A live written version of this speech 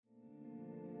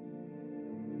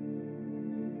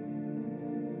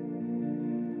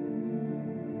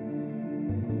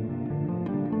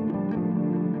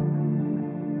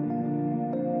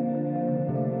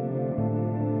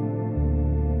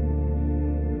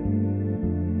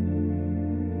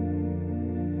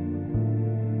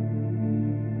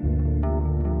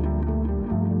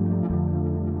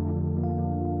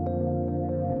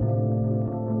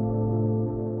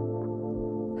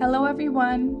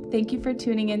everyone. Thank you for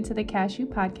tuning in to the Cashew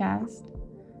Podcast.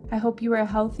 I hope you are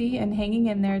healthy and hanging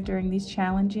in there during these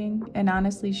challenging and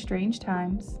honestly strange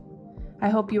times. I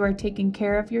hope you are taking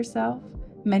care of yourself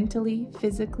mentally,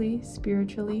 physically,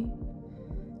 spiritually.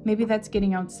 Maybe that's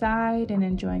getting outside and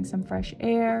enjoying some fresh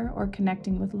air or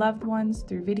connecting with loved ones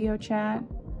through video chat.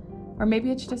 Or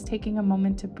maybe it's just taking a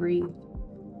moment to breathe.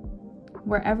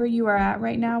 Wherever you are at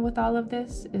right now with all of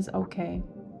this is okay,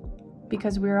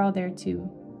 because we're all there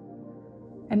too.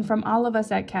 And from all of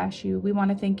us at Cashew, we want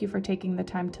to thank you for taking the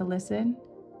time to listen,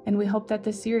 and we hope that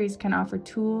this series can offer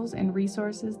tools and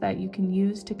resources that you can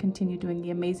use to continue doing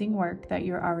the amazing work that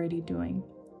you're already doing.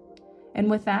 And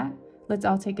with that, let's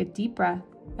all take a deep breath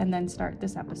and then start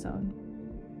this episode.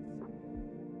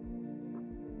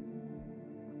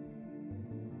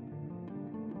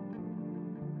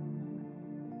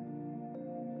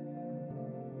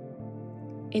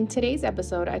 In today's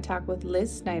episode, I talk with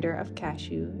Liz Snyder of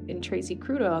Cashew and Tracy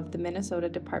Crudo of the Minnesota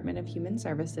Department of Human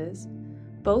Services,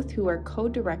 both who are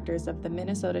co-directors of the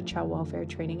Minnesota Child Welfare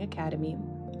Training Academy.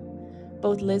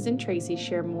 Both Liz and Tracy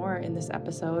share more in this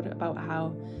episode about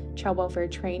how child welfare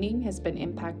training has been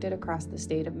impacted across the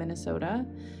state of Minnesota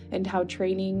and how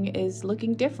training is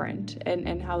looking different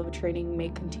and how the training may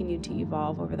continue to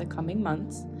evolve over the coming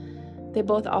months. They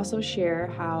both also share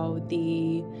how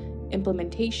the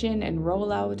implementation and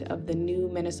rollout of the new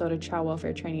Minnesota Child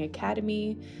Welfare Training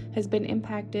Academy has been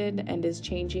impacted and is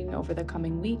changing over the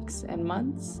coming weeks and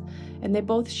months. And they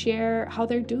both share how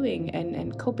they're doing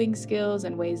and coping skills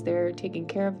and ways they're taking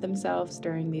care of themselves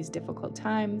during these difficult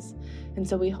times. And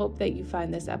so we hope that you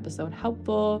find this episode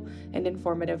helpful and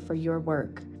informative for your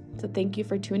work. So thank you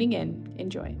for tuning in.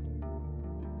 Enjoy.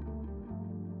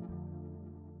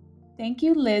 Thank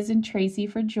you, Liz and Tracy,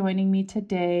 for joining me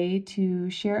today to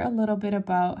share a little bit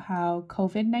about how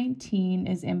COVID-19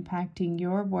 is impacting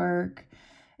your work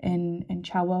and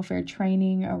child welfare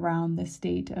training around the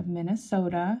state of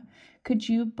Minnesota. Could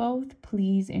you both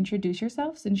please introduce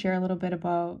yourselves and share a little bit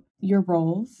about your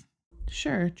roles?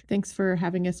 Sure. Thanks for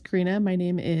having us, Karina. My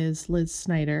name is Liz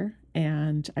Snyder,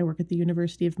 and I work at the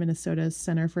University of Minnesota's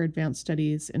Center for Advanced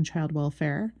Studies in Child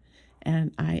Welfare.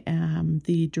 And I am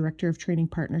the Director of Training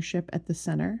Partnership at the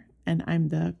center, and I'm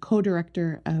the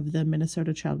co-director of the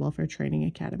Minnesota Child Welfare Training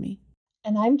Academy.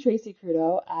 And I'm Tracy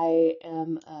Crudo. I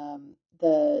am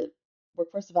the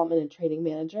Workforce Development and Training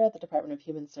Manager at the Department of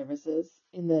Human Services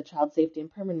in the Child Safety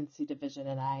and Permanency Division,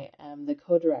 and I am the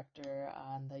co-director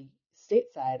on the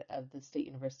state side of the State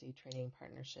University Training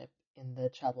Partnership in the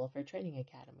Child Welfare Training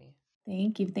Academy.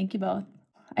 Thank you. Thank you both.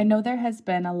 I know there has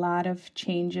been a lot of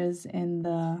changes in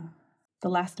the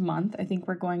last month. I think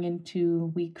we're going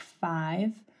into week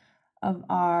 5 of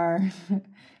our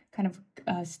kind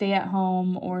of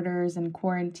stay-at-home orders and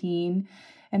quarantine.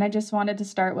 And I just wanted to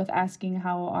start with asking,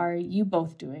 how are you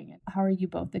both doing? How are you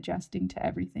both adjusting to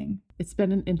everything? It's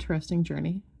been an interesting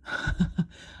journey.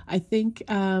 I think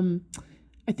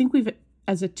we've,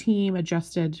 as a team,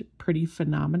 adjusted pretty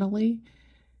phenomenally.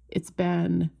 It's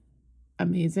been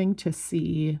amazing to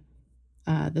see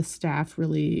the staff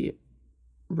really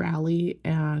rally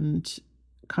and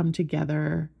come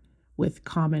together with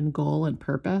common goal and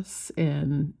purpose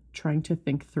in trying to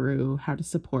think through how to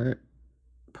support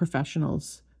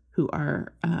professionals who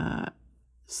are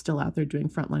still out there doing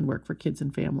frontline work for kids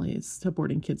and families,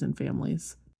 supporting kids and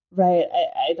families. Right.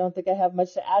 I don't think I have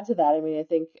much to add to that. I mean, I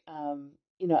think,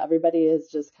 everybody has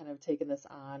just kind of taken this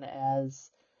on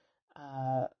as,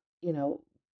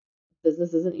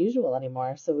 business isn't usual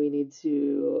anymore. So we need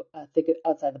to think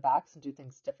outside the box and do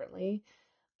things differently.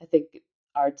 I think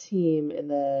our team in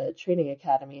the training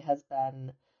academy has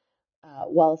been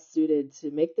well suited to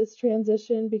make this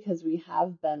transition because we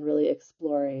have been really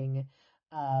exploring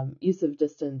use of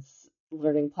distance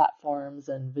learning platforms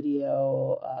and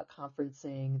video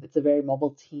conferencing. It's a very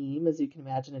mobile team, as you can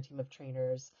imagine, a team of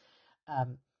trainers.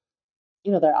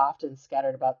 They're often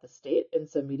scattered about the state, and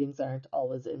so meetings aren't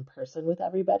always in person with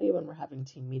everybody when we're having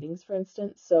team meetings, for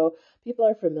instance. So people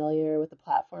are familiar with the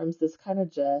platforms. This kind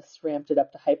of just ramped it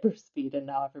up to hyperspeed, and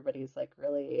now everybody's like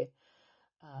really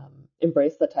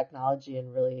embraced the technology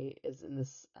and really is in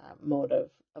this mode of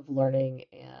learning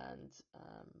and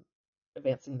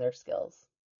advancing their skills.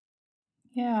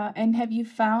 Yeah, and have you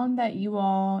found that you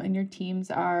all and your teams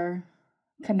are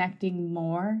connecting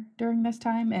more during this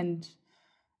time and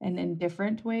in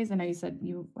different ways? I know you said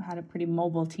you had a pretty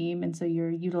mobile team, and so you're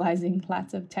utilizing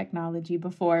lots of technology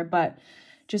before, but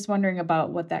just wondering about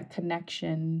what that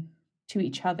connection to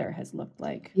each other has looked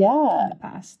like in the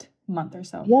past month or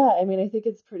so. Yeah, I mean, I think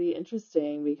it's pretty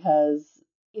interesting because,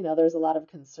 there's a lot of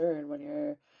concern when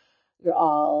you're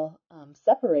all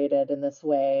separated in this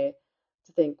way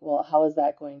to think, well, how is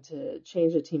that going to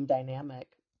change the team dynamic?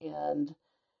 And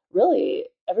really,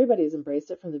 everybody's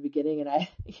embraced it from the beginning. And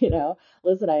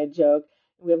Liz and I joke,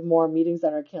 we have more meetings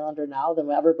on our calendar now than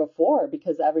ever before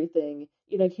because everything,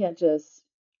 you can't just,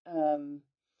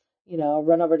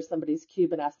 run over to somebody's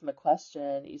cube and ask them a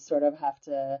question. You sort of have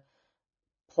to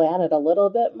plan it a little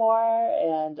bit more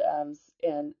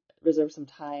and reserve some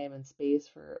time and space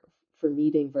for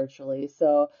meeting virtually.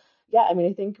 So yeah, I mean,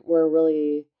 I think we're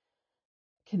really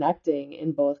connecting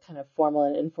in both kind of formal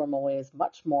and informal ways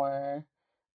much more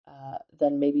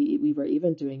than maybe we were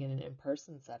even doing in an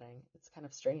in-person setting. It's kind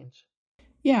of strange.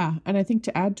 Yeah. And I think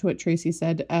to add to what Tracy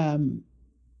said,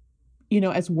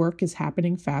 as work is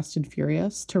happening fast and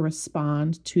furious, to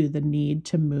respond to the need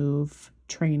to move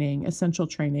training, essential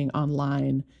training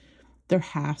online, there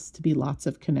has to be lots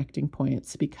of connecting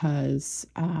points because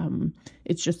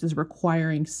it's just is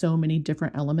requiring so many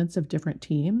different elements of different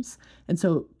teams. And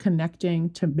so connecting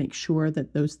to make sure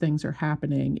that those things are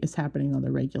happening is happening on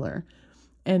the regular.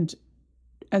 And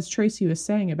as Tracy was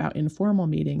saying about informal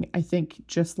meeting, I think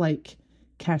just like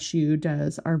Cashew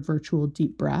does our virtual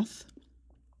deep breath,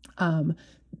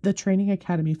 the Training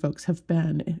Academy folks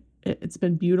it's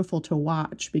been beautiful to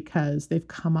watch because they've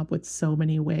come up with so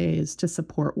many ways to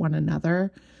support one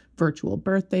another, virtual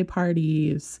birthday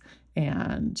parties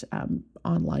and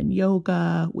online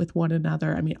yoga with one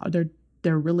another. I mean,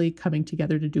 they're really coming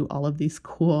together to do all of these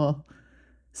cool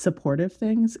supportive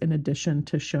things in addition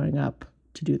to showing up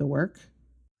to do the work.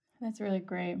 That's really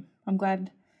great. I'm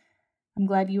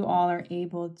glad you all are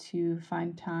able to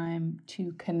find time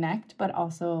to connect, but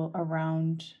also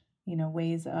around,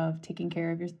 ways of taking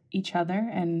care of each other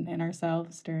and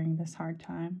ourselves during this hard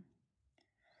time.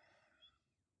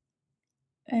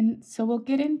 And so we'll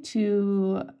get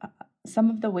into some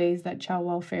of the ways that child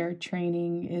welfare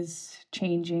training is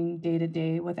changing day to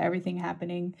day with everything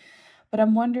happening. But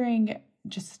I'm wondering,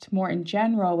 just more in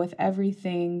general, with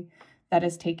everything that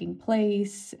is taking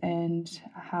place and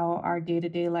how our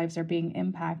day-to-day lives are being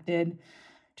impacted,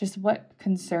 just what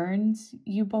concerns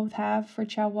you both have for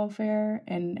child welfare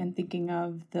and thinking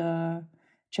of the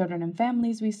children and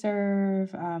families we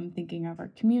serve, thinking of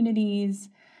our communities,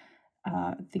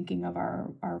 thinking of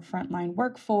our frontline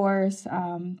workforce,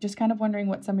 just kind of wondering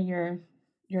what some of your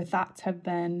thoughts have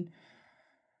been,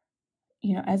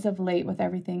 as of late with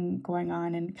everything going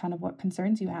on and kind of what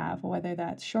concerns you have, whether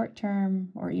that's short-term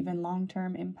or even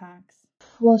long-term impacts.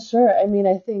 Well, sure. I mean,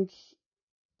 I think,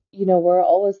 we're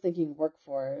always thinking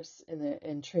workforce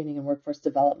in training and workforce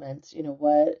development.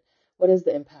 What is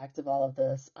the impact of all of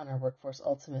this on our workforce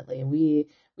ultimately? And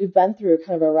we've been through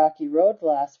kind of a rocky road the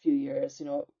last few years.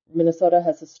 Minnesota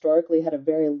has historically had a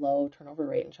very low turnover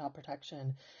rate in child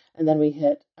protection, and then we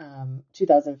hit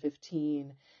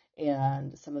 2015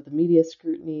 and some of the media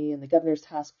scrutiny and the governor's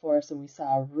task force, and we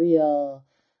saw a real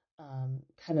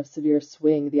kind of severe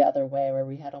swing the other way, where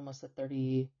we had almost a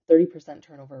 30%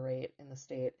 turnover rate in the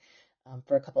state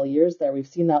for a couple of years there. We've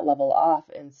seen that level off,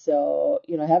 and so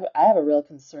I have a real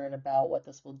concern about what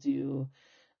this will do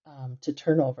to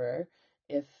turnover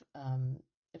if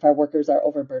our workers are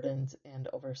overburdened and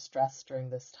overstressed during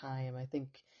this time. I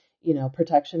think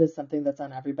protection is something that's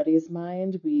on everybody's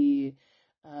mind. We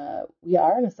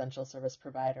are an essential service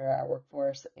provider, our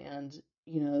workforce, and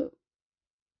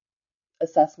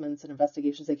assessments and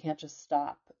investigations, they can't just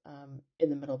stop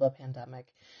in the middle of a pandemic.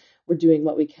 We're doing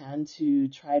what we can to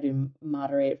try to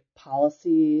moderate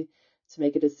policy to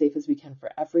make it as safe as we can for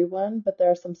everyone, but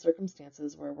there are some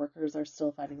circumstances where workers are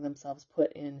still finding themselves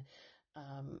put in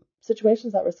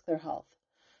situations that risk their health.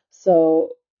 So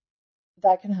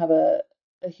that can have a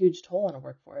huge toll on a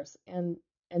workforce. And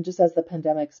just as the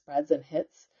pandemic spreads and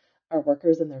hits our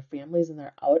workers and their families and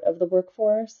they're out of the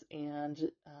workforce, and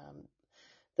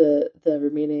the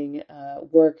remaining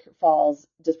work falls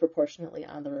disproportionately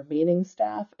on the remaining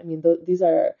staff. I mean, these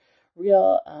are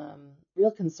real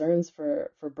concerns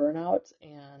for burnout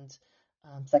and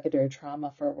secondary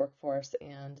trauma for a workforce,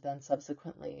 and then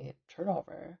subsequently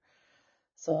turnover.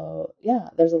 So yeah,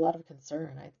 there's a lot of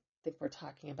concern. I think we're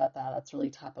talking about that. That's really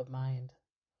top of mind.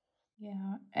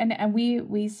 Yeah, and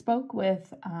we spoke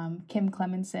with Kim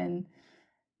Clemenson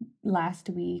last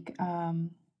week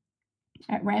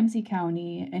at Ramsey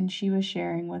County, and she was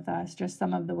sharing with us just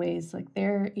some of the ways like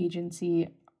their agency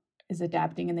is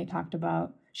adapting, and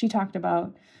she talked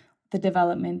about the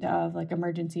development of like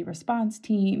emergency response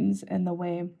teams and the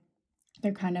way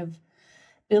they're kind of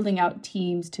building out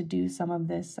teams to do some of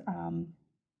this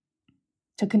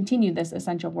to continue this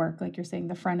essential work, like you're saying,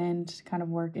 the front end kind of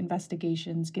work,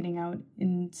 investigations, getting out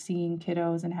and seeing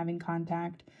kiddos and having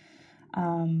contact,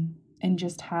 and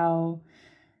just how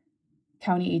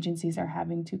county agencies are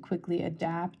having to quickly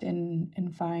adapt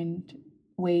and find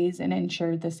ways and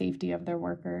ensure the safety of their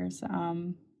workers.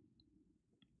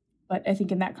 But I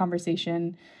think in that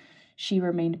conversation, she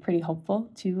remained pretty hopeful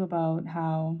too about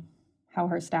how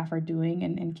her staff are doing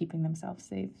and keeping themselves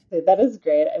safe. That is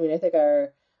great. I mean, I think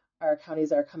our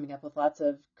counties are coming up with lots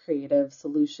of creative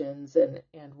solutions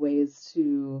and ways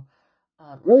to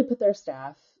really put their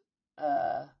staff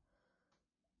uh,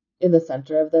 in the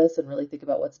center of this and really think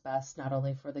about what's best, not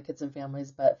only for the kids and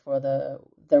families, but for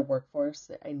their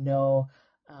workforce. I know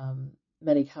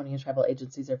many county and tribal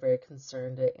agencies are very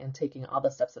concerned and taking all the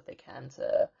steps that they can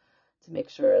to make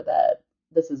sure that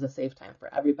this is a safe time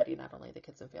for everybody, not only the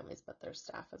kids and families, but their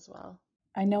staff as well.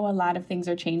 I know a lot of things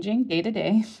are changing day to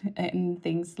day and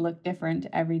things look different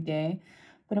every day,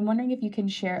 but I'm wondering if you can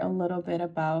share a little bit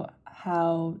about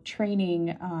how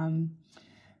training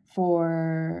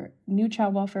for new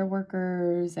child welfare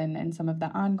workers and some of the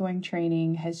ongoing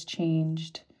training has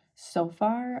changed so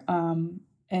far,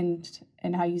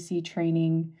 and how you see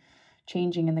training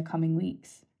changing in the coming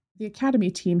weeks. The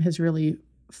Academy team has really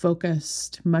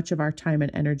focused much of our time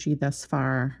and energy thus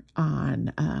far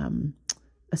on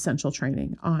essential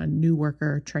training, on new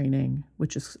worker training,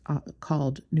 which is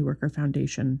called New Worker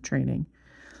Foundation training,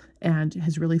 and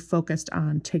has really focused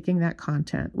on taking that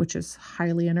content, which is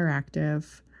highly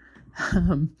interactive,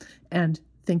 and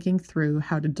thinking through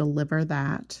how to deliver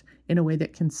that in a way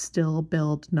that can still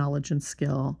build knowledge and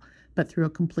skill, but through a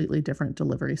completely different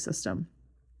delivery system.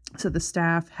 So the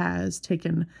staff has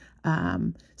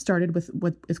started with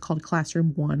what is called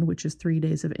Classroom 1, which is 3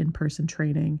 days of in-person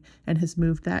training, and has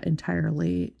moved that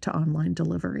entirely to online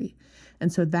delivery.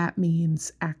 And so that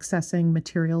means accessing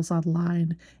materials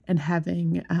online and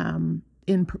having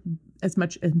as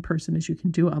much in person as you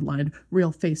can do online,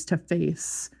 real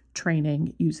face-to-face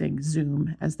training using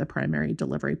Zoom as the primary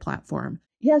delivery platform.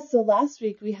 Yes, so last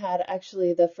week we had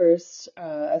actually the first,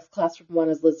 as Classroom 1,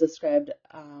 as Liz described,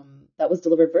 that was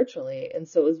delivered virtually. And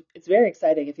so it's very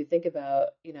exciting. If you think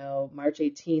about, March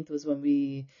 18th was when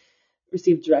we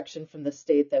received direction from the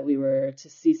state that we were to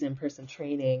cease in-person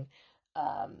training,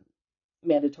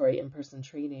 mandatory in-person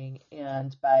training.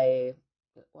 And by,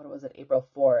 April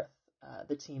 4th,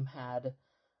 the team had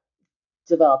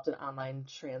developed an online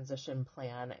transition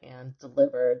plan and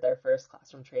delivered their first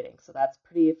classroom training. So that's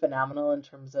pretty phenomenal in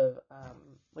terms of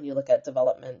when you look at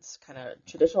development, kind of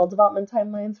traditional development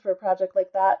timelines for a project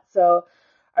like that. So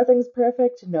are things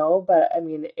perfect? No, but I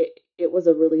mean, it was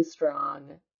a really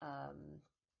strong,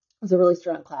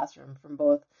 classroom from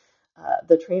both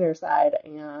the trainer side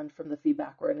and from the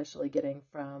feedback we're initially getting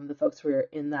from the folks who were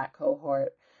in that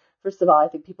cohort. First of all, I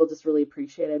think people just really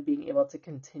appreciated being able to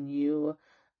continue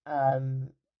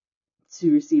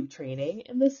to receive training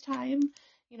in this time.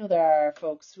 There are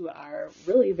folks who are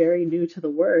really very new to the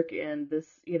work, and this,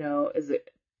 is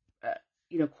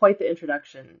quite the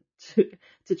introduction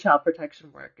to child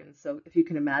protection work. And so if you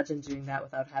can imagine doing that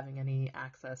without having any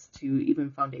access to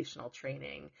even foundational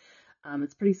training,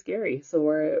 it's pretty scary. So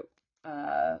we're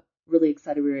really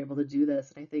excited we were able to do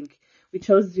this. And I think we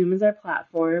chose Zoom as our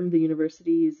platform. The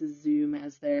university uses Zoom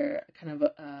as their kind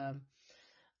of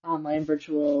online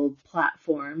virtual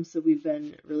platform. So we've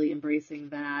been really embracing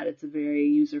that. It's a very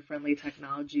user-friendly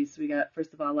technology. So we got,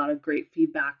 first of all, a lot of great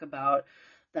feedback about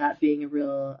that being a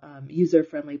real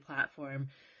user-friendly platform.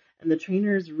 And the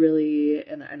trainers really,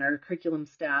 and our curriculum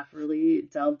staff really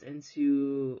delved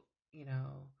into,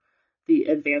 the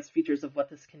advanced features of what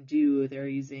this can do. They're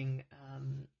using,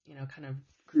 kind of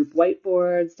group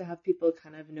whiteboards to have people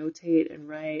kind of notate and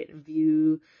write and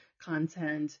view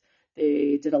content.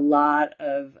 They did a lot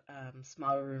of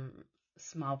small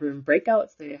room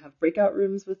breakouts. They have breakout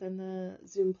rooms within the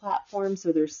Zoom platform,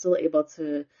 so they're still able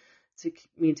to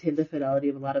maintain the fidelity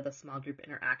of a lot of the small group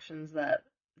interactions that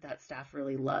staff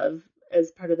really love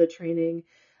as part of the training.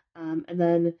 And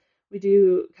then we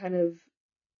do kind of,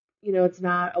 it's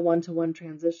not a one-to-one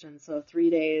transition. So 3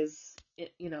 days,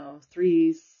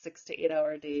 3 6 to 8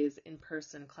 hour days in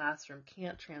person classroom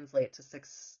can't translate to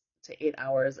 6 to 8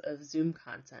 hours of Zoom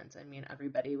content. I mean,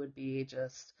 everybody would be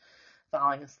just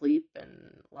falling asleep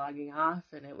and logging off,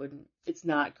 and it's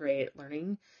not great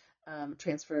learning,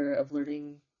 transfer of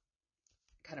learning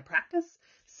kind of practice.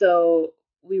 So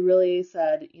we really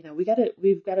said,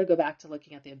 we've got to go back to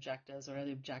looking at the objectives. What are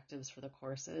the objectives for the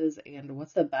courses, and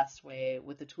what's the best way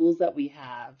with the tools that we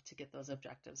have to get those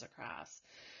objectives across?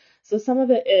 So some of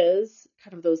it is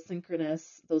kind of those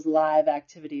synchronous, those live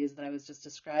activities that I was just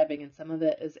describing, and some of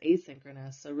it is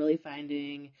asynchronous. So really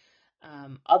finding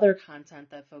other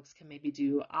content that folks can maybe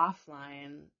do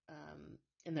offline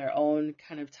in their own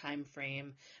kind of time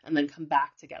frame, and then come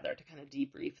back together to kind of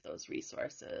debrief those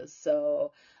resources.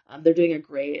 So they're doing a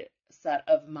great set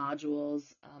of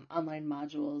modules, online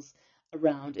modules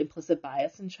around implicit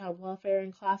bias in child welfare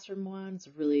in Classroom One. It's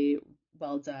a really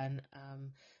well done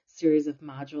series of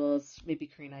modules. Maybe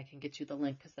Karina, I can get you the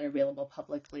link because they're available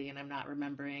publicly, and I'm not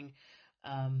remembering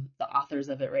the authors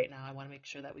of it right now. I want to make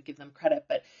sure that we give them credit,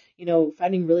 but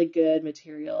finding really good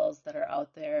materials that are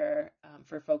out there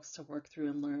for folks to work through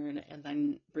and learn, and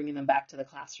then bringing them back to the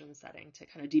classroom setting to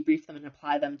kind of debrief them and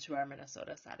apply them to our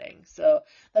Minnesota setting. So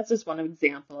that's just one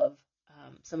example of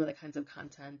some of the kinds of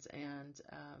content and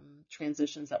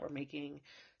transitions that we're making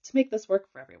to make this work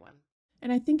for everyone.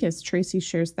 And I think as Tracy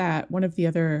shares that, one of the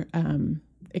other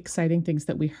exciting things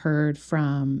that we heard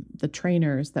from the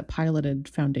trainers that piloted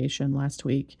Foundation last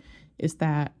week is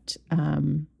that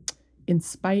in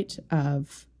spite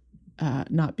of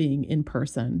not being in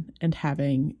person and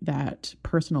having that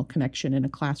personal connection in a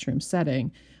classroom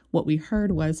setting, what we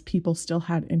heard was people still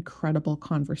had incredible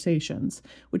conversations,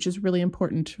 which is really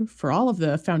important for all of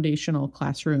the foundational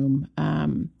classroom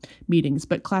meetings.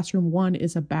 But Classroom One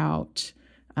is about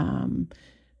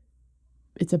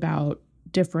it's about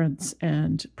difference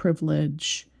and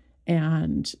privilege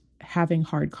and having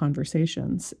hard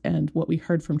conversations. And what we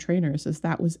heard from trainers is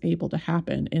that was able to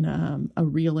happen in a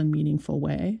real and meaningful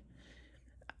way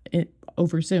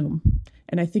over Zoom.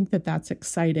 And I think that that's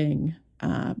exciting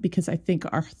because I think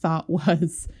our thought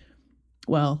was,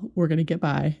 well, we're going to get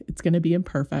by. It's going to be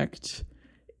imperfect.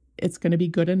 It's going to be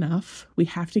good enough. We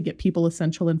have to get people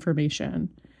essential information.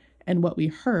 And what we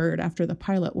heard after the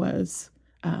pilot was,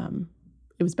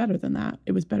 it was better than that.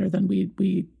 It was better than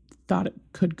we thought it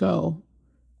could go.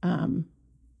 And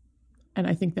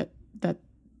I think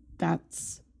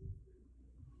that's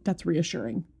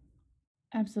reassuring.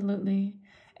 Absolutely.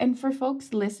 And for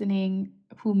folks listening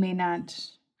who may not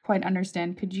quite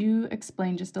understand, could you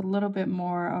explain just a little bit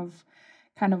more of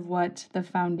kind of what the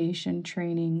foundation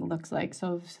training looks like?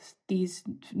 So these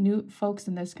new folks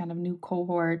in this kind of new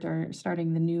cohort or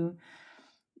starting the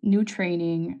new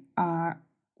training,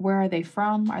 where are they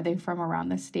from? Are they from around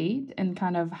the state? And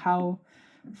kind of how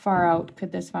far out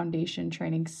could this foundation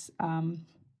training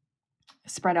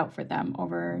spread out for them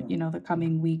over, the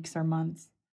coming weeks or months?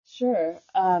 Sure.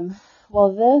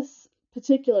 Well, this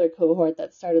particular cohort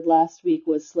that started last week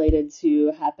was slated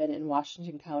to happen in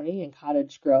Washington County in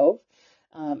Cottage Grove.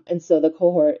 And so the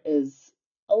cohort is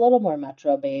a little more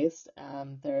metro-based.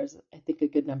 There's, I think, a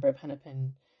good number of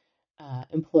Hennepin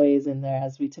employees in there,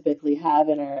 as we typically have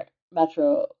in our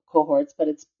metro cohorts, but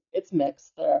it's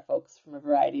mixed. There are folks from a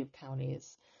variety of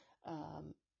counties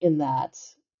in that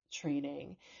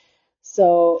training.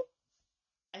 So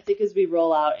I think as we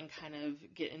roll out and kind of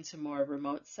get into more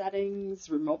remote settings,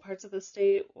 remote parts of the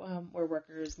state where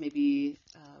workers maybe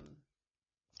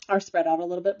are spread out a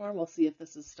little bit more, we'll see if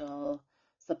this is still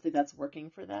something that's working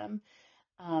for them.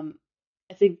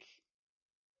 I think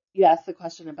you asked the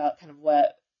question about kind of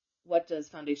what does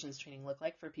foundations training look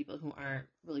like for people who aren't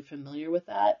really familiar with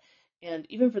that. And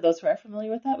even for those who are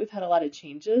familiar with that, we've had a lot of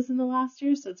changes in the last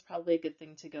year, so it's probably a good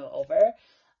thing to go over.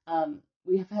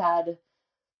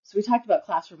 So we talked about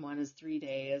Classroom One as 3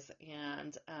 days,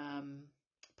 and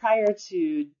prior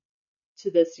to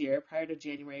this year, prior to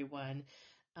January 1,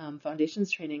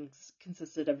 Foundations training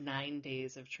consisted of 9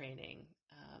 days of training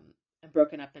and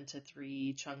broken up into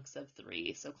 3 chunks of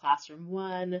 3. So Classroom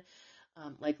One,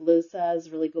 like Liz says,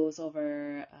 really goes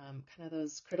over kind of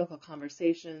those critical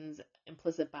conversations,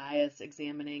 implicit bias,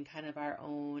 examining kind of our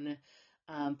own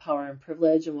power and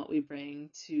privilege and what we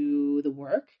bring to the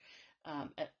work.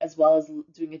 As well as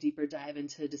doing a deeper dive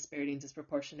into disparity and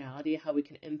disproportionality, how we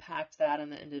can impact that on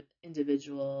the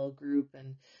individual, group,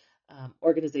 and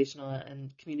organizational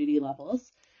and community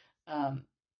levels.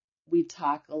 We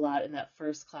talk a lot in that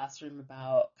first classroom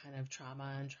about kind of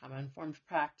trauma and trauma-informed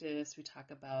practice. We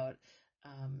talk about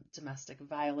domestic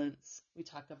violence. We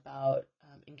talk about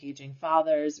engaging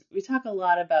fathers. We talk a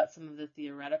lot about some of the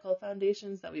theoretical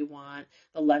foundations that we want,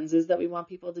 the lenses that we want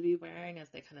people to be wearing as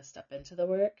they kind of step into the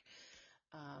work.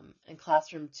 And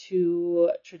Classroom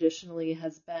 2 traditionally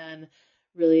has been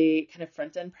really kind of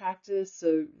front-end practice,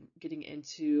 so getting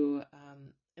into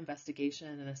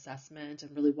investigation and assessment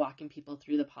and really walking people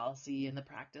through the policy and the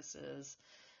practices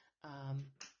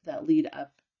that lead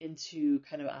up into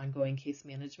kind of ongoing case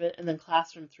management. And then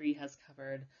Classroom 3 has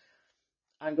covered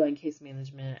ongoing case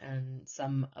management and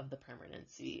some of the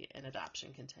permanency and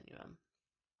adoption continuum.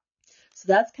 So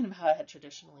that's kind of how it had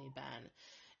traditionally been.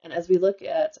 And as we look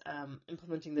at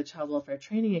implementing the Child Welfare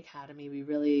Training Academy, we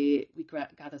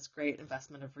got this great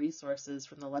investment of resources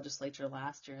from the legislature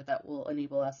last year that will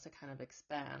enable us to kind of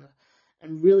expand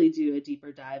and really do a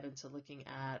deeper dive into looking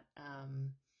at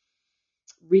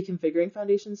reconfiguring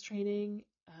foundations training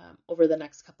over the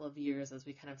next couple of years as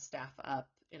we kind of staff up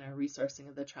in our resourcing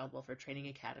of the Child Welfare Training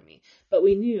Academy. But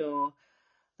we knew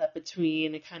that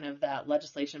between kind of that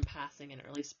legislation passing in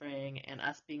early spring and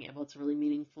us being able to really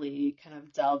meaningfully kind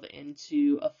of delve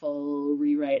into a full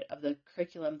rewrite of the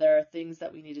curriculum, there are things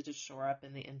that we needed to shore up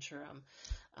in the interim,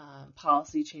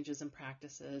 policy changes and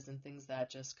practices and things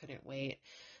that just couldn't wait.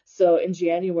 So in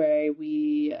January,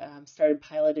 we started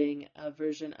piloting a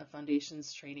version of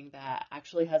foundations training that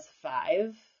actually has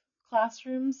 5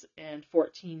 classrooms and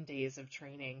 14 days of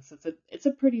training. So it's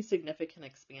a pretty significant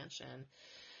expansion.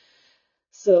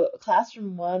 So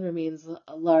classroom 1 remains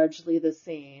largely the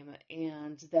same,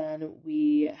 and then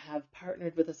we have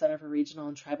partnered with the Center for Regional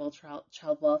and Tribal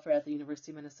Child Welfare at the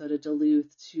University of Minnesota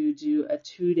Duluth to do a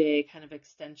 2-day kind of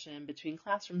extension between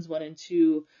classrooms 1 and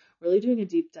 2, really doing a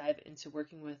deep dive into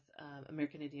working with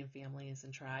American Indian families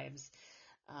and tribes,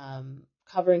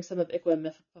 covering some of ICWA and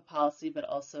MIFA policy, but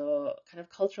also kind of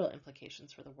cultural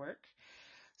implications for the work.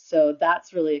 So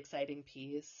that's really exciting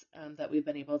piece that we've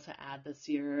been able to add this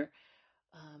year.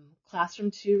 Classroom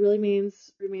 2 really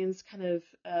remains kind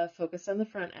of focused on the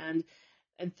front end,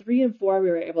 and 3 and 4 we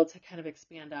were able to kind of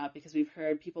expand out because we've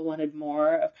heard people wanted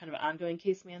more of kind of ongoing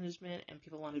case management and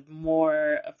people wanted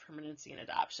more of permanency and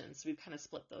adoption. So we've kind of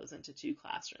split those into 2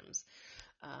 classrooms.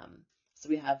 So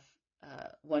we have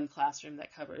 1 classroom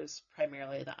that covers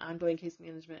primarily the ongoing case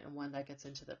management and 1 that gets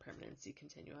into the permanency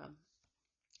continuum.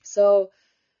 So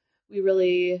we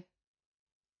really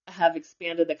have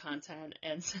expanded the content,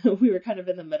 and so we were kind of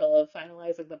in the middle of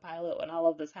finalizing the pilot when all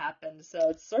of this happened. So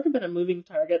it's sort of been a moving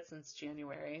target since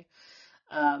January.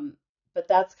 But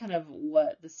that's kind of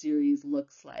what the series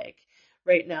looks like.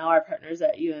 Right now, our partners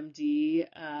at UMD,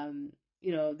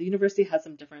 the university has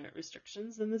some different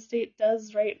restrictions than the state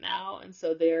does right now, and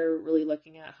so they're really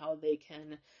looking at how they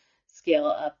can scale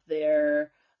up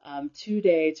their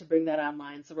 2-day to bring that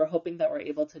online. So we're hoping that we're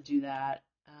able to do that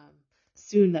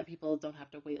soon, that people don't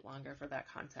have to wait longer for that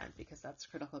content, because that's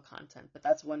critical content. But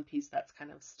that's one piece that's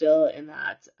kind of still in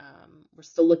that, we're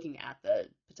still looking at the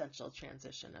potential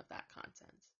transition of that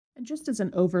content. And just as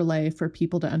an overlay for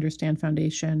people to understand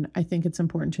foundation, I think it's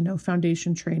important to know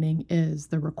foundation training is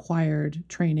the required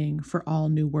training for all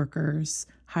new workers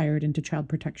hired into child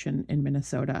protection in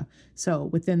Minnesota. So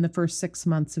within the first 6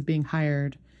 months of being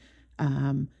hired,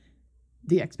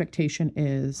 the expectation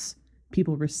is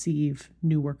people receive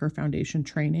new worker foundation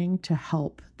training to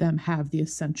help them have the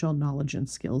essential knowledge and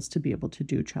skills to be able to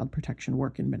do child protection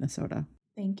work in Minnesota.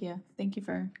 Thank you. Thank you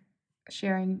for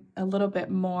sharing a little bit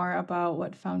more about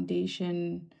what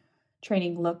foundation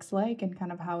training looks like and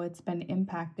kind of how it's been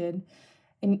impacted.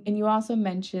 And you also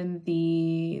mentioned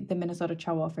the Minnesota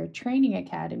Child Welfare Training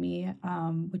Academy,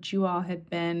 which you all had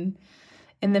been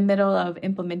in the middle of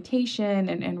implementation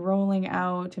and rolling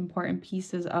out important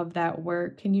pieces of that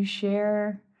work. Can you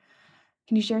share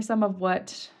some of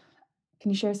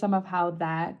how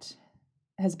that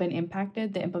has been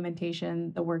impacted, the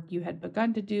implementation, the work you had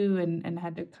begun to do and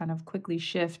had to kind of quickly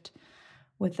shift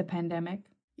with the pandemic?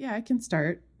 Yeah, I can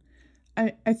start.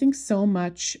 I think so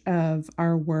much of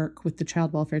our work with the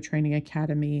Child Welfare Training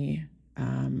Academy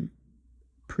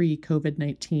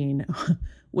pre-COVID-19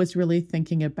 was really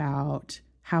thinking about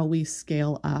how we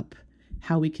scale up,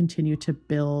 how we continue to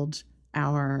build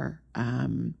our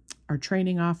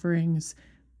training offerings,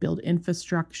 build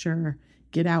infrastructure,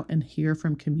 get out and hear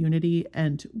from community.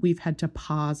 And we've had to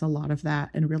pause a lot of that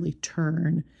and really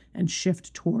turn and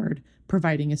shift toward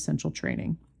providing essential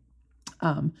training.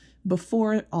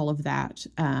 Before all of that,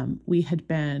 we had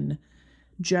been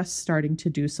just starting to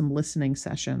do some listening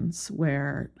sessions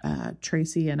where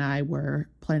Tracy and I were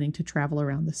planning to travel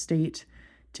around the state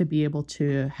to be able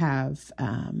to have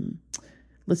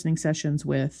listening sessions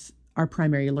with our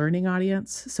primary learning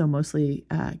audience, so mostly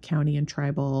county and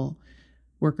tribal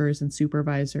workers and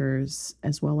supervisors,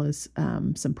 as well as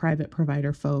some private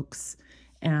provider folks,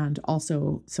 and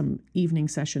also some evening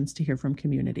sessions to hear from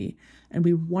community. And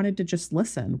we wanted to just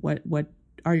listen. What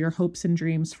are your hopes and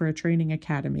dreams for a training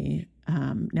academy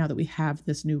now that we have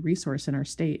this new resource in our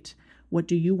state? What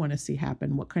do you want to see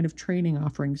happen? What kind of training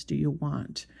offerings do you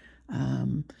want?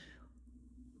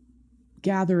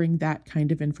 Gathering that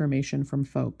kind of information from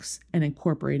folks and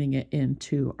incorporating it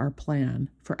into our plan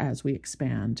for as we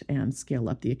expand and scale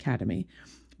up the academy.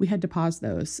 We had to pause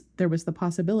those. There was the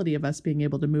possibility of us being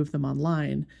able to move them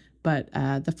online, but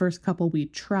the first couple we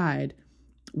tried,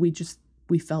 we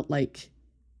felt like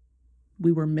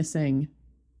we were missing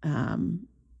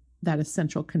that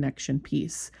essential connection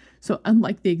piece. So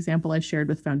unlike the example I shared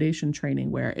with foundation training,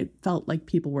 where it felt like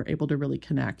people were able to really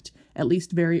connect, at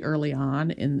least very early on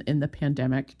in the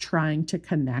pandemic, trying to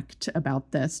connect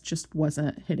about this just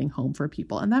wasn't hitting home for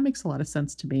people. And that makes a lot of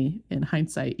sense to me in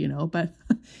hindsight, but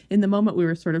in the moment we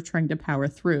were sort of trying to power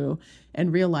through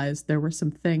and realized there were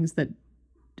some things that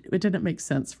it didn't make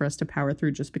sense for us to power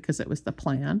through just because it was the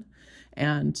plan.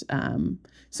 And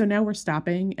so now we're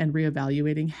stopping and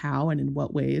reevaluating how and in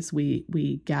what ways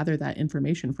we gather that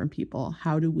information from people.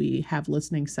 How do we have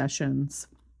listening sessions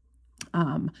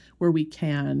where we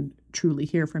can truly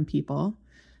hear from people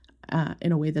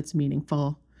in a way that's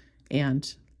meaningful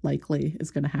and likely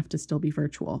is going to have to still be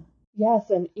virtual?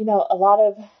 Yes, and a lot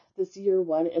of this year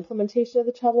one implementation of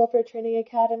the Child Welfare Training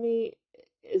Academy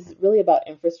is really about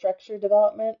infrastructure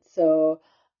development. So,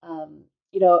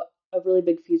 a really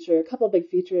big feature, a couple of big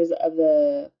features of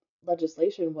the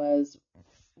legislation was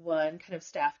one, kind of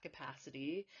staff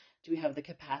capacity. Do we have the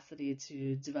capacity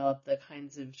to develop the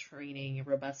kinds of training,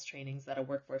 robust trainings that a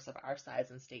workforce of our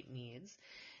size and state needs?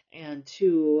 And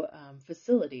two,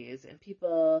 facilities. And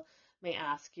people may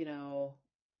ask, well,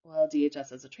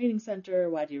 DHS is a training center.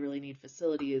 Why do you really need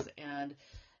facilities? And,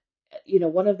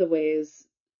 one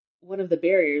of the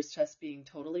barriers to us being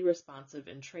totally responsive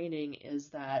in training is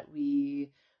that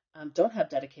we don't have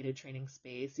dedicated training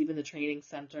space. Even the training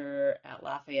center at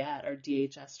Lafayette, our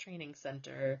DHS training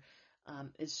center,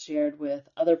 is shared with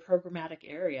other programmatic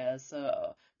areas.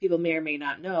 So people may or may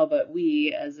not know, but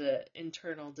we as an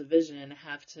internal division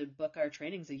have to book our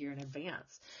trainings a year in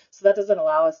advance. So that doesn't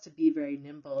allow us to be very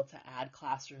nimble to add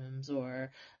classrooms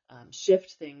or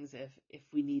shift things if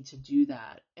we need to do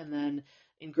that. And then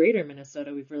in greater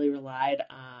Minnesota, we've really relied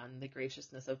on the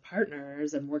graciousness of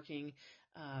partners and working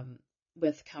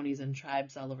with counties and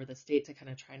tribes all over the state to kind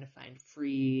of trying to find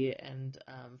free and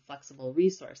flexible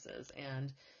resources.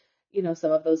 And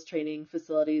some of those training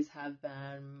facilities have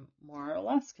been more or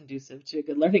less conducive to a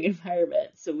good learning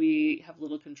environment. So we have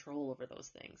little control over those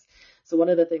things. So one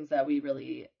of the things that we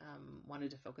really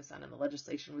wanted to focus on in the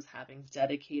legislation was having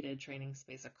dedicated training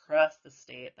space across the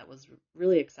state that was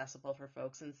really accessible for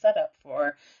folks and set up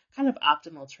for kind of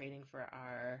optimal training for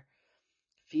our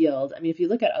field. I mean, if you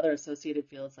look at other associated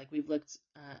fields, like we've looked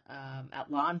at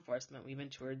law enforcement, we even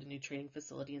toured a new training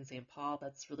facility in St. Paul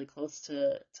that's really close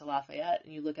to Lafayette,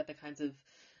 and you look at the kinds of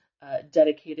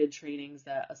dedicated trainings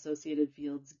that associated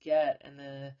fields get, and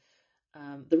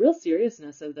the real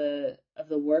seriousness of the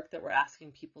work that we're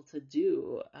asking people to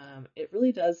do. It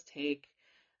really does take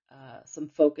some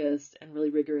focused and really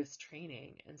rigorous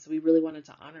training, and so we really wanted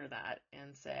to honor that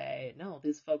and say, no,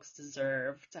 these folks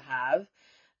deserve to have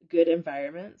good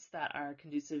environments that are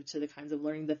conducive to the kinds of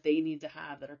learning that they need to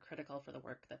have that are critical for the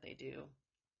work that they do.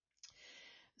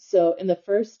 So in the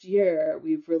first year,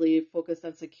 we've really focused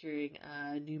on securing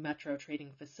a new metro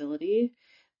training facility.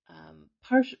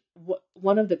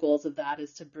 One of the goals of that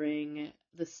is to bring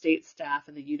the state staff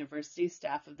and the university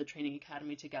staff of the training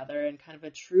academy together in kind of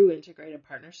a true integrated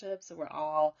partnership. So we're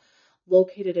all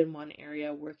located in one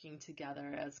area working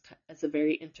together as a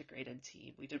very integrated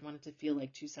team. We didn't want it to feel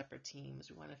like two separate teams.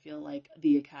 We want to feel like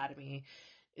the academy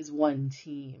is one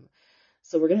team.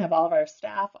 So we're going to have all of our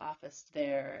staff officed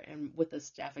there, and with the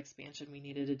staff expansion, we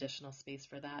needed additional space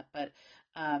for that. But,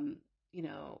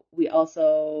 we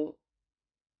also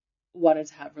wanted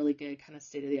to have really good kind of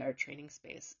state-of-the-art training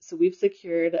space. So we've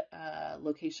secured a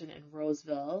location in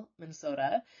Roseville,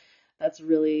 Minnesota, that's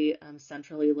really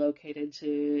centrally located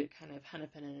to kind of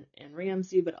Hennepin and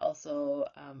Ramsey, but also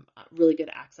really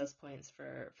good access points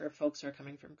for folks who are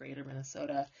coming from greater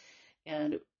Minnesota.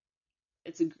 And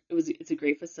it's a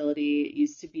great facility. It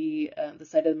used to be the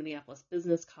site of the Minneapolis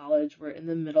Business College. We're in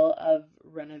the middle of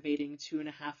renovating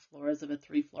 2.5 floors of a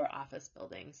 3-floor office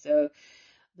building. So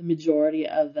the majority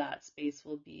of that space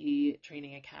will be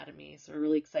training academy. So we're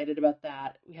really excited about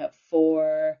that. We have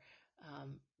 4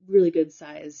 really good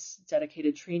sized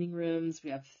dedicated training rooms.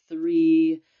 We have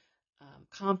 3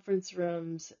 conference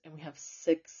rooms, and we have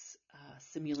 6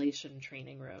 simulation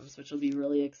training rooms, which will be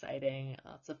really exciting.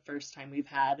 It's the first time we've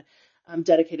had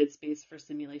dedicated space for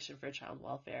simulation for child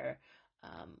welfare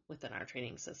within our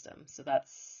training system. So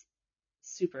that's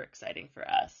super exciting for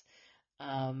us.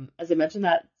 As I mentioned,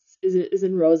 that is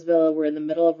in Roseville. We're in the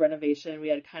middle of renovation. We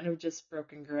had kind of just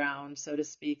broken ground, so to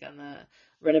speak, on the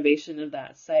renovation of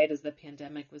that site as the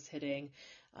pandemic was hitting.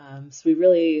 So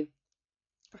we're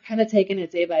kind of taking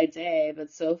it day by day,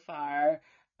 but so far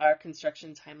our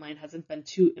construction timeline hasn't been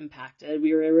too impacted.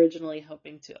 We were originally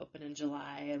hoping to open in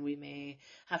July, and we may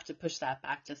have to push that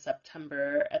back to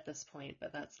September at this point,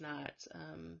 but that's not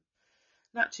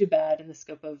too bad in the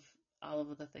scope of all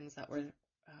of the things that we're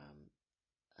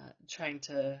trying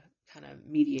to kind of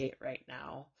mediate right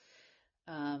now.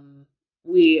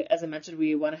 We, as I mentioned,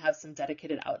 we want to have some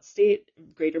dedicated outstate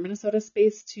greater Minnesota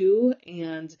space too,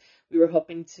 and we were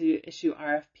hoping to issue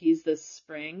RFPs this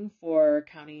spring for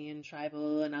county and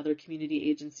tribal and other community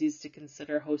agencies to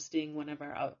consider hosting one of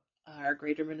our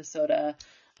greater Minnesota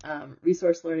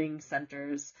resource learning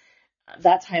centers.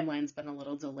 That timeline's been a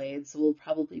little delayed, so we'll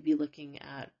probably be looking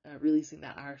at releasing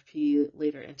that RFP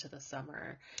later into the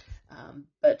summer.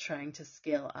 But trying to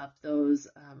scale up those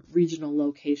regional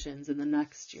locations in the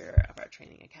next year of our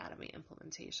Training Academy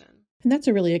implementation. And that's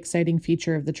a really exciting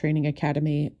feature of the Training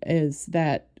Academy, is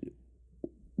that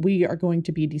we are going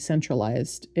to be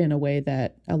decentralized in a way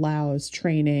that allows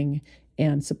training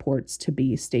and supports to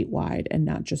be statewide and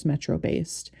not just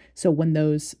metro-based. So when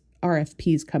those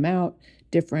RFPs come out,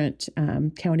 different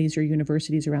counties or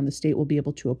universities around the state will be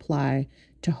able to apply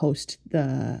to host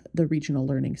the regional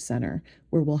learning center,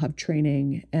 where we'll have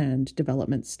training and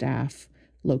development staff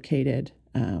located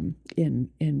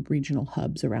in regional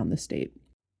hubs around the state.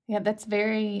 Yeah, that's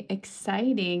very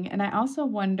exciting. And I also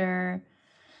wonder,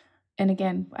 and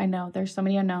again, I know there's so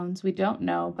many unknowns we don't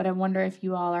know, but I wonder if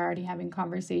you all are already having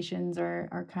conversations or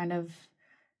are kind of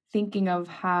thinking of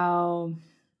how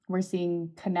we're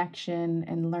seeing connection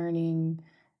and learning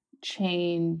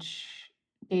change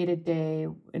day to day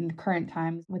in the current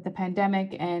times with the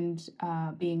pandemic and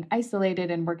being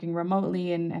isolated and working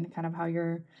remotely, and kind of how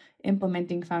you're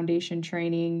implementing foundation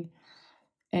training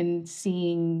and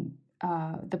seeing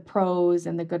the pros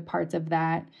and the good parts of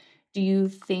that. Do you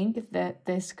think that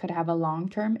this could have a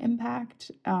long-term impact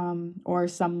or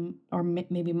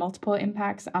maybe multiple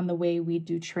impacts on the way we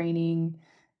do training,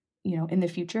 in the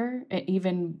future,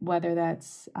 even whether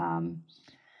that's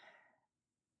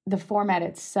the format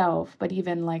itself, but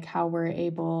even like how we're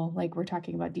able, like we're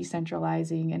talking about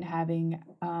decentralizing and having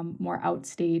more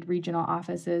outstate regional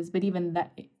offices, but even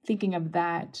that, thinking of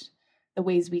that, the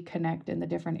ways we connect in the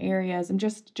different areas. I'm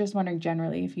just wondering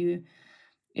generally if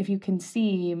you can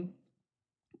see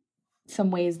some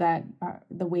ways that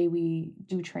the way we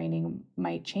do training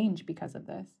might change because of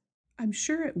this. I'm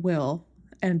sure it will.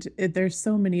 And there's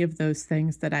so many of those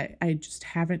things that I just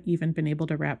haven't even been able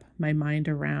to wrap my mind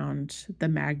around the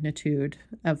magnitude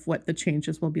of what the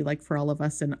changes will be like for all of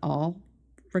us in all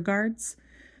regards.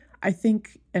 I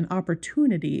think an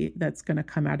opportunity that's going to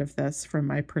come out of this, from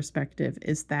my perspective,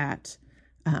 is that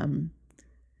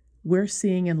we're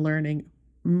seeing and learning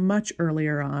much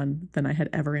earlier on than I had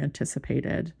ever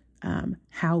anticipated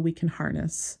how we can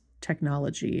harness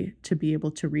technology to be able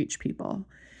to reach people.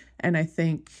 And I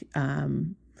think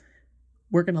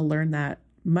we're going to learn that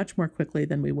much more quickly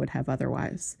than we would have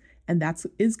otherwise. And that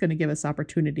is going to give us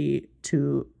opportunity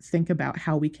to think about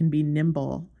how we can be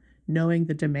nimble, knowing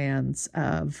the demands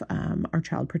of our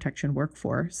child protection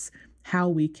workforce, how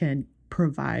we can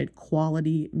provide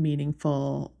quality,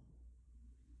 meaningful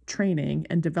training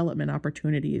and development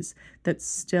opportunities that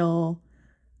still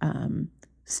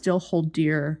hold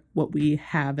dear what we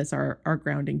have as our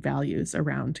grounding values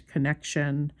around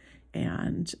connection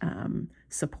and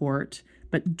support,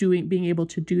 but being able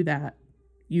to do that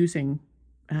using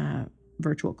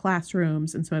virtual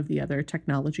classrooms and some of the other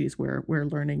technologies we're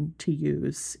learning to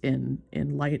use in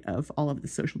light of all of the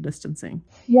social distancing.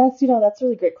 Yes, that's a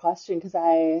really great question, because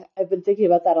I've been thinking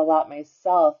about that a lot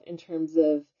myself in terms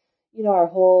of, our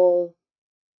whole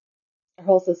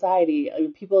society. I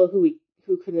mean, people who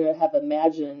couldn't have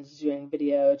imagined doing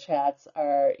video chats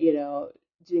are,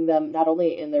 doing them not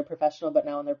only in their professional, but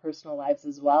now in their personal lives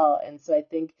as well. And so I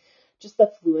think just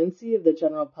the fluency of the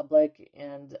general public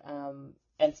and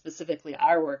specifically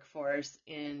our workforce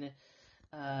in,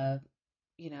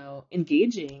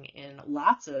 engaging in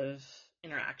lots of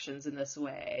interactions in this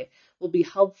way will be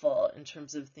helpful in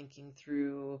terms of thinking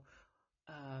through,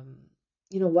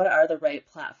 what are the right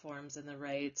platforms and the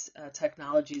right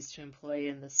technologies to employ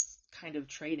in this kind of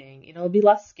training. It'll be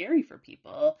less scary for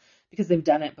people because they've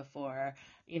done it before.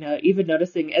 Even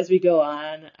noticing as we go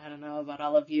on, I don't know about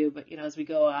all of you, but, as we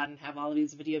go on and have all of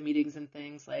these video meetings and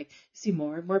things, like, you see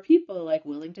more and more people like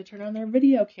willing to turn on their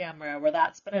video camera, where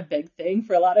that's been a big thing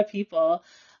for a lot of people,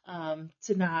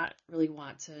 to not really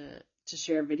want to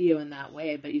share video in that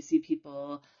way. But you see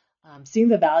people seeing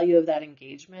the value of that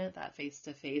engagement, that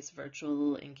face-to-face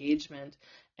virtual engagement.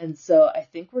 And so I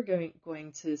think we're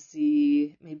going to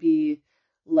see maybe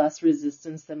less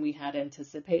resistance than we had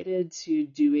anticipated to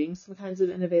doing some kinds of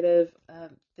innovative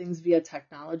things via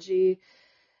technology.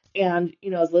 And,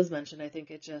 as Liz mentioned, I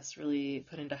think it just really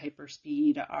put into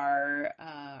hyperspeed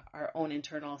our own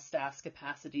internal staff's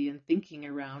capacity and thinking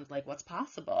around, like, what's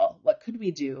possible, what could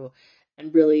we do,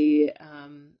 and really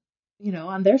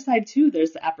on their side too,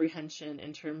 there's the apprehension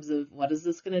in terms of what is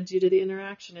this going to do to the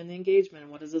interaction and the engagement?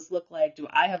 What does this look like? Do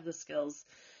I have the skills?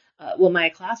 Will my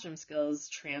classroom skills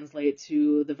translate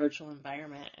to the virtual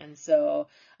environment? And so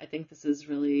I think this has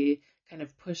really kind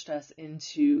of pushed us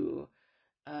into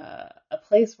a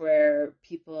place where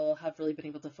people have really been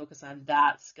able to focus on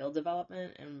that skill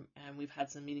development, and we've had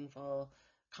some meaningful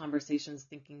conversations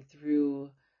thinking through,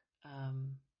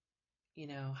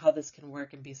 how this can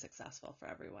work and be successful for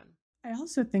everyone. I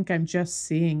also think I'm just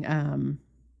seeing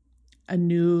a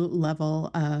new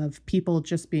level of people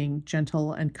just being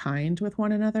gentle and kind with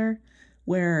one another,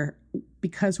 where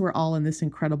because we're all in this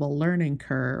incredible learning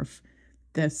curve,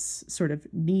 this sort of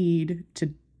need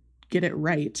to get it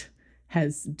right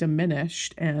has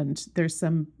diminished, and there's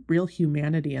some real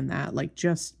humanity in that, like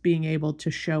just being able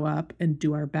to show up and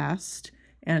do our best,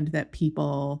 and that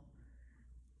people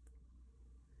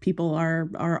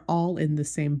are all in the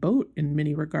same boat in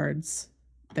many regards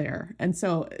there. And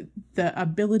so the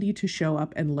ability to show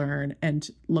up and learn and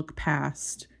look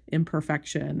past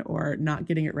imperfection or not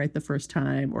getting it right the first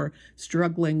time or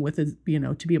struggling with to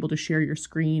be able to share your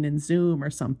screen in Zoom or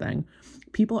something,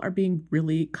 people are being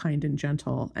really kind and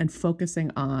gentle and focusing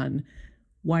on,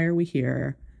 why are we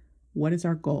here? What is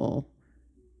our goal?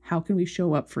 How can we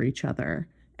show up for each other?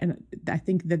 And I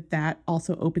think that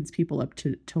also opens people up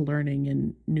to learning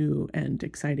in new and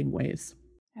exciting ways.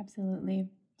 Absolutely.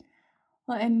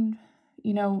 Well, and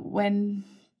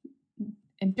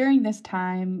during this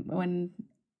time when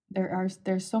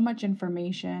there's so much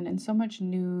information and so much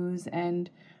news, and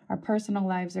our personal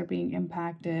lives are being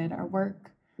impacted, our work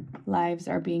lives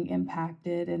are being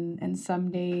impacted, and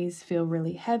some days feel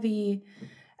really heavy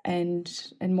and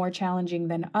more challenging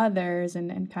than others,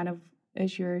 and kind of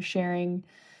as you're sharing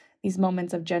these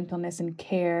moments of gentleness and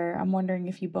care, I'm wondering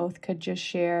if you both could just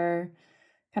share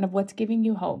kind of what's giving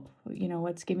you hope,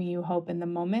 what's giving you hope in the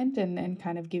moment, and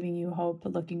kind of giving you hope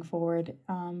looking forward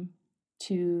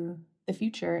to the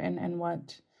future, and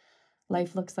what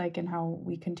life looks like and how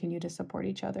we continue to support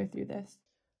each other through this.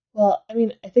 Well, I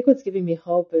mean, I think what's giving me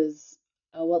hope is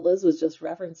what Liz was just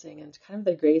referencing, and kind of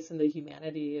the grace and the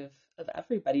humanity of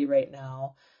everybody right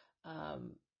now.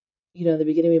 In the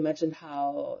beginning, we mentioned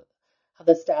how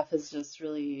the staff has just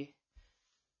really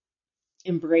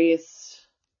embraced,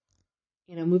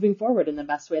 moving forward in the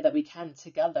best way that we can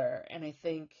together. And I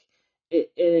think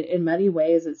in many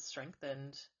ways, it's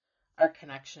strengthened our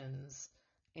connections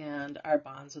and our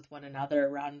bonds with one another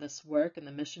around this work and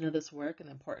the mission of this work and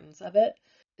the importance of it.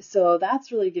 So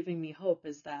that's really giving me hope,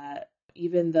 is that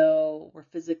even though we're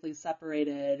physically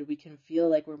separated, we can feel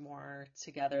like we're more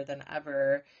together than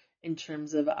ever in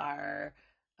terms of our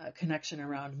connection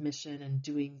around mission and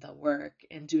doing the work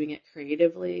and doing it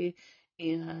creatively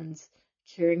and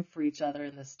caring for each other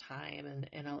in this time,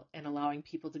 and allowing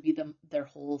people to be their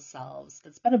whole selves.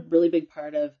 That's been a really big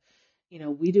part of,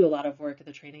 we do a lot of work at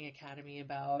the Training Academy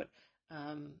about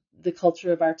the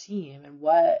culture of our team and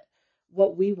what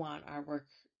we want our work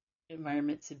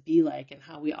environment to be like, and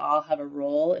how we all have a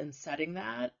role in setting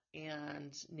that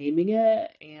and naming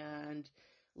it and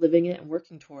living it and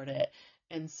working toward it.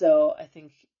 And so I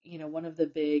think, one of the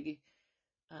big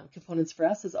components for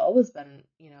us has always been,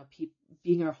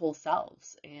 being our whole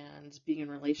selves and being in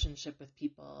relationship with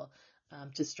people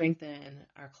to strengthen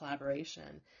our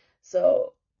collaboration.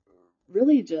 So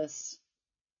really just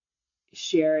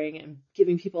sharing and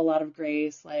giving people a lot of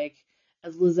grace, like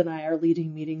as Liz and I are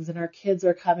leading meetings and our kids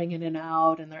are coming in and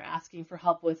out and they're asking for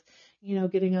help with,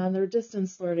 getting on their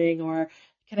distance learning, or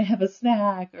can I have a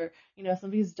snack, or,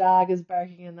 somebody's dog is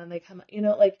barking and then they come,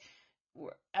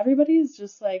 everybody's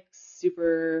just like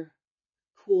super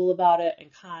cool about it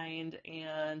and kind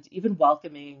and even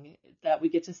welcoming, that we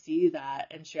get to see that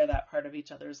and share that part of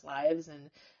each other's lives, and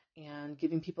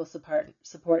giving people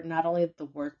support not only the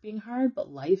work being hard,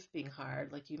 but life being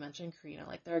hard. Like you mentioned, Karina,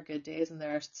 like there are good days and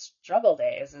there are struggle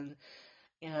days, and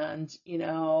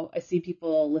I see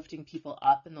people lifting people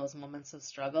up in those moments of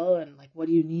struggle, and like, what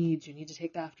do you need? Do you need to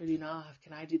take the afternoon off?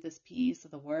 Can I do this piece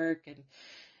of the work? And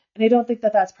I don't think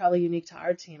that that's probably unique to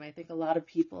our team. I think a lot of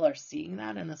people are seeing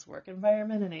that in this work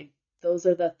environment, and those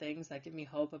are the things that give me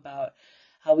hope about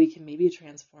how we can maybe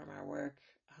transform our work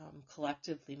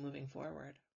collectively moving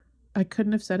forward. I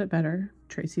couldn't have said it better.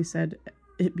 Tracy said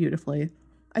it beautifully.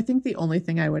 I think the only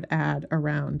thing I would add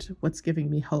around what's giving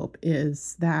me hope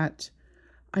is that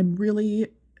I'm really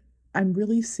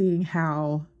seeing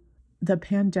how the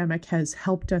pandemic has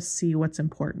helped us see what's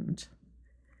important.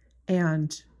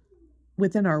 And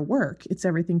within our work, it's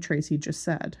everything Tracy just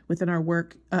said. Within our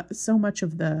work, so much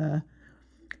of the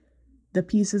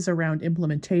pieces around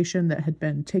implementation that had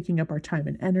been taking up our time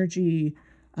and energy,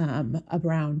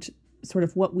 around sort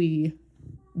of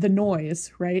the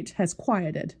noise, right, has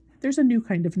quieted. There's a new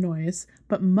kind of noise,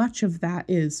 but much of that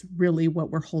is really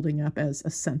what we're holding up as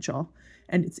essential.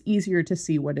 And it's easier to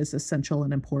see what is essential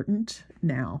and important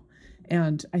now.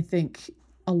 And I think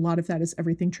a lot of that is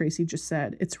everything Tracy just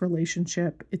said. It's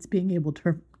relationship. It's being able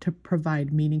to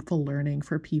provide meaningful learning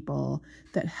for people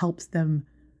that helps them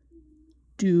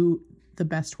do the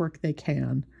best work they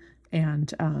can.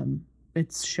 And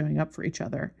it's showing up for each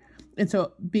other. And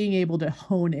so being able to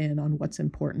hone in on what's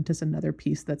important is another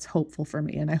piece that's hopeful for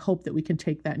me. And I hope that we can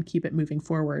take that and keep it moving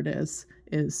forward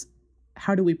is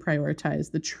how do we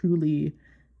prioritize the truly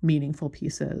meaningful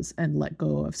pieces and let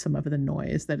go of some of the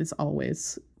noise that is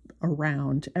always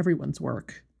around everyone's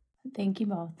work. Thank you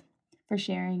both for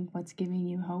sharing what's giving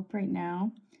you hope right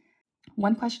now.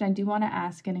 One question I do want to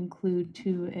ask and include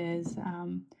too is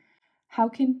how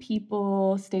can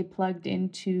people stay plugged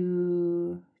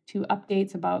into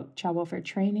updates about child welfare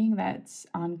training that's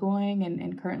ongoing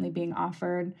and currently being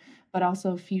offered, but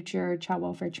also future Child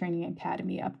Welfare Training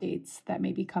Academy updates that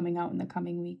may be coming out in the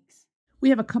coming weeks? We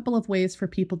have a couple of ways for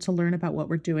people to learn about what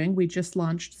we're doing. We just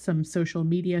launched some social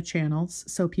media channels,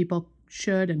 so people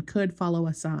should and could follow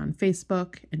us on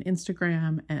Facebook and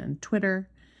Instagram and Twitter,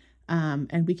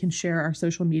 and we can share our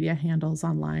social media handles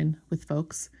online with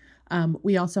folks.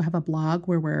 We also have a blog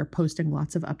where we're posting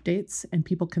lots of updates, and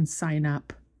people can sign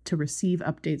up to receive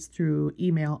updates through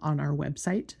email on our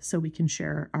website, so we can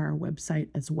share our website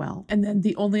as well. And then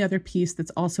the only other piece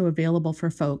that's also available for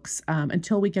folks,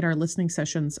 until we get our listening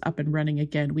sessions up and running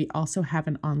again, we also have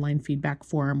an online feedback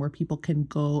forum where people can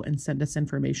go and send us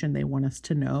information they want us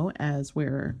to know as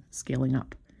we're scaling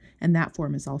up. And that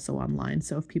form is also online,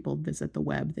 so if people visit the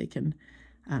web, they can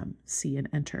see and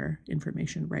enter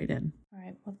information right in. All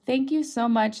right. Well, thank you so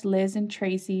much, Liz and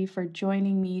Tracy, for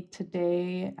joining me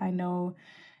today. I know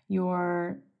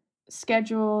your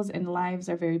schedules and lives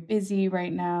are very busy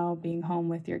right now, being home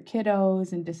with your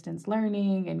kiddos and distance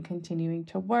learning and continuing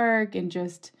to work and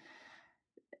just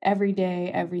every day,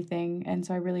 everything. And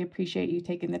so I really appreciate you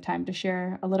taking the time to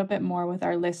share a little bit more with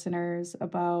our listeners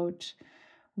about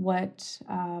what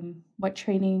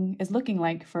training is looking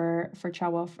like for our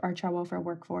child welfare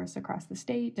workforce across the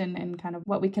state and kind of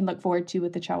what we can look forward to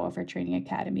with the Child Welfare Training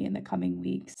Academy in the coming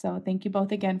weeks. So thank you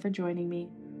both again for joining me.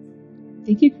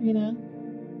 Thank you, Karina.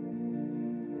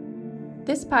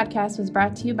 This podcast was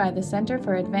brought to you by the Center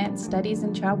for Advanced Studies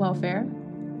in Child Welfare.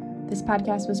 This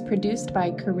podcast was produced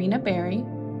by Karina Berry.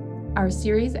 Our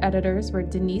series editors were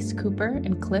Denise Cooper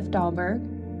and Cliff Dahlberg.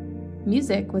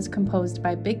 Music was composed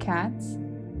by Big Cats.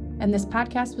 And this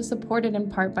podcast was supported in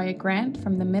part by a grant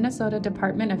from the Minnesota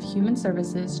Department of Human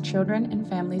Services Children and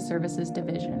Family Services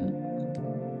Division.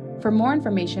 For more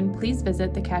information, please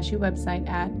visit the CASHU website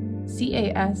at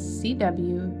cascw.umn.edu.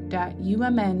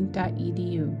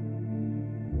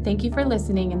 Thank you for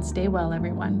listening and stay well,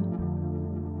 everyone.